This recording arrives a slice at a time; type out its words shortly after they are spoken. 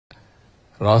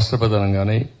రాష్ట్రపతి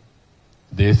అనగానే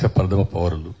దేశ ప్రథమ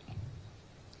పౌరులు,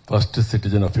 ఫస్ట్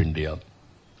సిటిజన్ ఆఫ్ ఇండియా.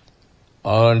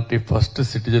 అలాంటి ఫస్ట్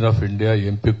సిటిజన్ ఆఫ్ ఇండియా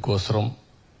ఎంపిక కోసం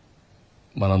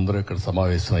మనందరం ఇక్కడ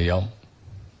సమావేశమయ్యాం.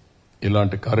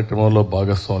 ఇలాంటి కార్యక్రమంలో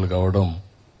భాగస్వాములు కావడం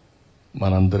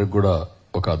మనందరికి కూడా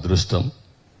ఒక అదృష్టం.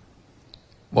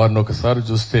 వారిని ఒకసారి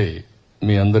చూస్తే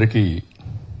మీ అందరికీ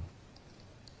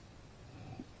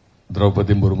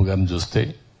ద్రౌపది ముర్ము గారిని చూస్తే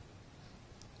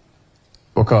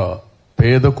ఒక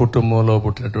పేద కుటుంబంలో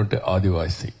పుట్టినటువంటి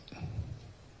ఆదివాసి.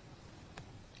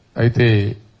 అయితే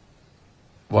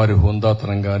వారి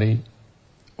హుందాతనం కానీ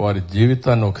వారి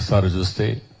జీవితాన్ని ఒకసారి చూస్తే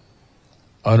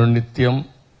అనునిత్యం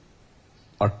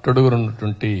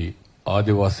అట్టడుగునున్నటువంటి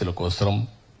ఆదివాసుల కోసం,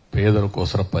 పేదల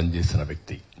కోసం పనిచేసిన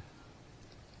వ్యక్తి.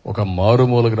 ఒక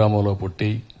మారుమూల గ్రామంలో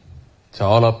పుట్టి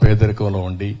చాలా పేదరికంలో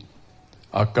ఉండి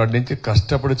అక్కడి నుంచి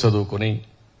కష్టపడి చదువుకుని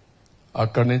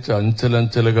అక్కడి నుంచి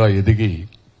అంచెలంచెలుగా ఎదిగి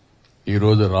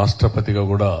ఈరోజు రాష్ట్రపతిగా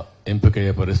కూడా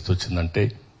ఎంపికయ్యే పరిస్థితి వచ్చిందంటే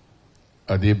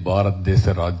అది భారతదేశ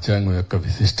రాజ్యాంగం యొక్క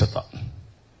విశిష్టత.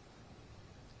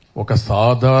 ఒక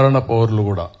సాధారణ పౌరులు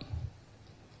కూడా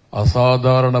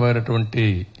అసాధారణమైనటువంటి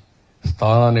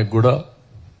స్థానానికి కూడా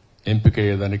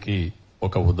ఎంపికయ్యేదానికి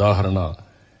ఒక ఉదాహరణ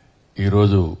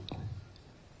ఈరోజు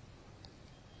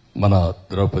మన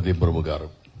ద్రౌపది ముర్ము గారు.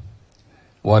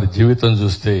 వారి జీవితం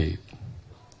చూస్తే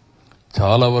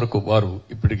చాలా వరకు వారు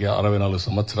ఇప్పటికి 64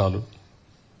 సంవత్సరాలు.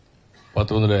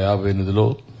 1958లో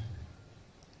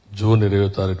జూన్ 20వ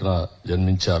తారీఖున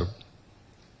జన్మించారు.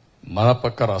 మన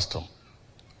పక్క రాష్ట్రం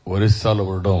ఒరిస్సాలో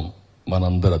ఉండడం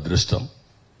మనందరి అదృష్టం.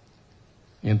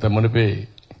 ఇంత మునిపే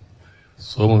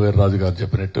సోమవీర్రాజు గారు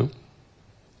చెప్పినట్టు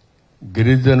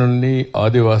గిరిజనుల్ని,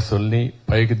 ఆదివాసుల్ని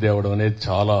పైకి తేవడం అనేది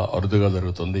చాలా అరుదుగా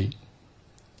జరుగుతుంది.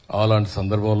 అలాంటి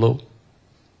సందర్భంలో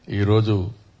ఈరోజు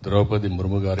ద్రౌపది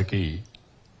ముర్ము గారికి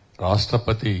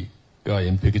రాష్ట్రపతిగా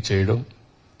ఎంపిక చేయడం,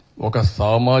 ఒక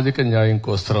సామాజిక న్యాయం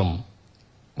కోసం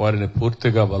వారిని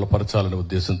పూర్తిగా బలపరచాలనే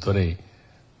ఉద్దేశంతోనే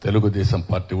తెలుగుదేశం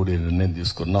పార్టీ కూడా ఈ నిర్ణయం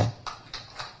తీసుకున్నాం.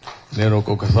 నేను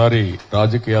ఒక్కొక్కసారి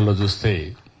రాజకీయాల్లో చూస్తే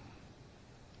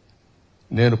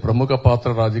నేను ప్రముఖ పాత్ర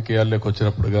రాజకీయాల్లోకి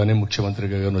వచ్చినప్పుడు కానీ,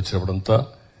 ముఖ్యమంత్రిగా కానీ వచ్చినప్పుడంతా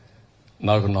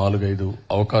నాకు 4-5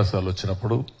 అవకాశాలు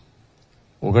వచ్చినప్పుడు,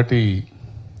 ఒకటి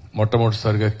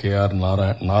మొట్టమొదటిసారిగా కేఆర్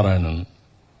నారాయణన్,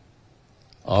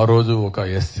 ఆ రోజు ఒక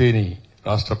ఎస్సీని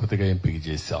రాష్ట్రపతిగా ఎంపిక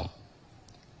చేశాం.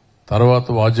 తర్వాత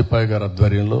వాజ్పేయి గారి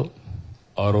ఆధ్వర్యంలో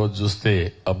ఆ రోజు చూస్తే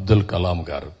అబ్దుల్ కలాం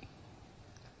గారు,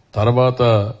 తర్వాత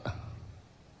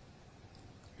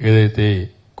ఏదైతే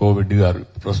కోవిడ్ గారు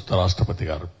ప్రస్తుత రాష్ట్రపతి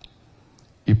గారు,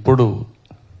 ఇప్పుడు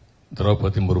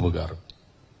ద్రౌపది ముర్ము గారు.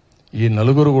 ఈ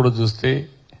నలుగురు కూడా చూస్తే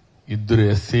 2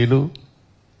 ఎస్సీలు,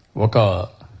 ఒక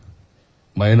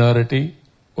మైనారిటీ,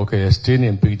 ఒక ఎస్టీని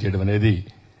ఎంపిక చేయడం అనేది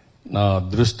నా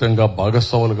అదృష్టంగా,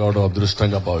 భాగస్వాములు కావడం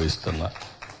అదృష్టంగా భావిస్తున్నా.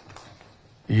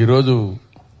 ఈరోజు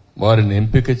వారిని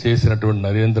ఎంపిక చేసినటువంటి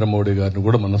నరేంద్ర మోడీ గారిని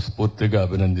కూడా మనస్ఫూర్తిగా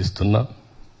అభినందిస్తున్నా.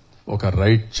 ఒక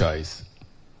రైట్ చాయిస్,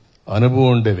 అనుభవం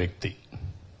ఉండే వ్యక్తి,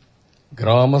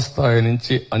 గ్రామ స్థాయి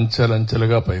నుంచి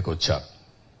అంచెలంచెలుగా పైకొచ్చారు.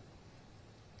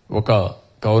 ఒక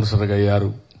కౌన్సిలర్గా అయ్యారు,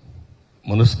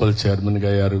 మున్సిపల్ చైర్మన్గా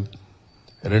అయ్యారు,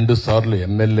 2 సార్లు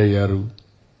ఎమ్మెల్యే అయ్యారు,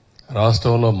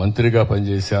 రాష్ట్రంలో మంత్రిగా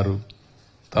పనిచేశారు,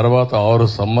 తర్వాత 6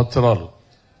 సంవత్సరాలు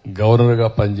గవర్నర్గా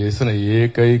పనిచేసిన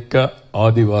ఏకైక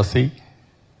ఆదివాసీ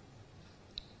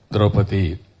ద్రౌపది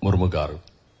ముర్ము గారు.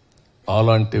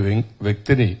 అలాంటి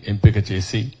వ్యక్తిని ఎంపిక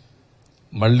చేసి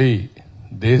మళ్లీ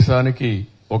దేశానికి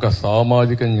ఒక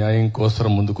సామాజిక న్యాయం కోసం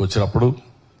ముందుకు వచ్చినప్పుడు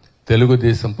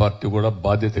తెలుగుదేశం పార్టీ కూడా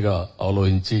బాధ్యతగా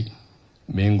ఆలోచించి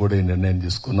మేము కూడా ఈ నిర్ణయం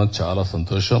తీసుకున్నాం. చాలా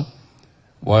సంతోషం.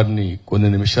 వారిని కొన్ని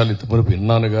నిమిషాలు ఇంతవరకు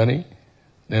విన్నాను కానీ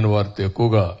నేను వారితో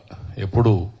ఎక్కువగా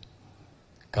ఎప్పుడూ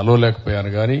కలవలేకపోయాను.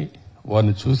 కానీ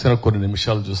వారిని చూసిన కొన్ని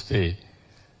నిమిషాలు చూస్తే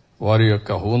వారి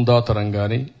యొక్క హుందాతనం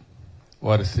కానీ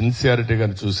వారి సిన్సియారిటీ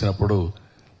కానీ చూసినప్పుడు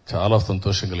చాలా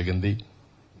సంతోషం కలిగింది.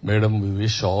 Madam, we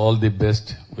wish all the best.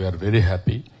 We are very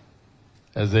happy.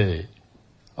 As a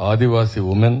Adivasi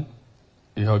woman,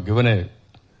 you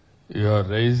have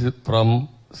raised from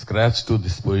scratch to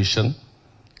this position.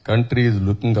 Country is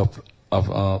looking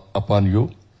upon you.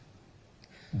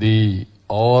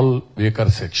 All weaker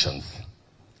sections,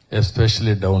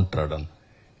 especially downtrodden,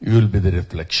 you will be the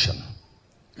reflection.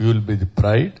 You will be the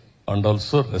pride and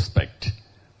also respect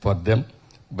for them.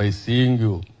 By seeing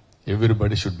you,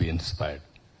 everybody should be inspired.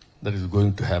 That is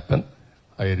going to happen.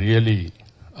 I really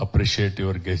appreciate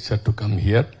your gesture to come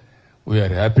here. We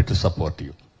are happy to support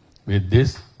you. With this,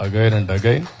 again and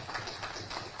again,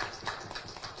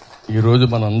 ఈ రోజు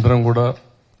మనందరం కూడా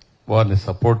వారిని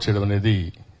support చేయడం అనేది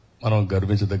మనం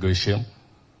గర్వించదగ్గ విషయం.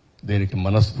 దీనికి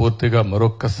మనస్ఫూర్తిగా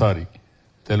మరొక్కసారి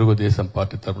తెలుగుదేశం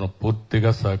పార్టీ తరఫున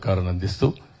పూర్తిగా సహకారం అందిస్తూ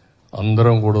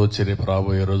అందరం కూడా వచ్చి రేపు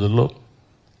రాబోయే రోజుల్లో,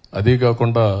 అదీ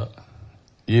కాకుండా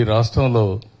ఈ రాష్ట్రంలో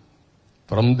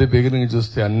ఫ్రమ్ ది బిగినింగ్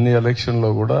చూస్తే అన్ని ఎలక్షన్లో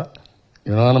కూడా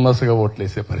యునానిమస్ గా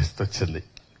ఓట్లేసే పరిస్థితి వచ్చింది.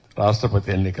 రాష్ట్రపతి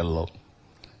ఎన్నికల్లో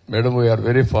madam, we are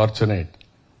very fortunate.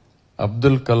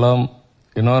 Abdul Kalam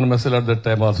unanimously at that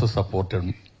time also supported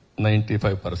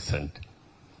 95%.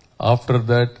 After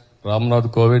that, Ramnath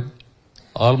Kovind,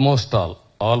 almost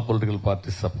all political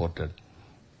parties supported.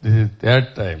 This is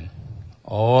that time.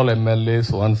 All MLAs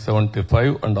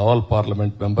 175 and all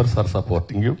parliament members are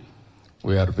supporting you.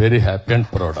 We are very happy and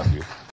proud of you.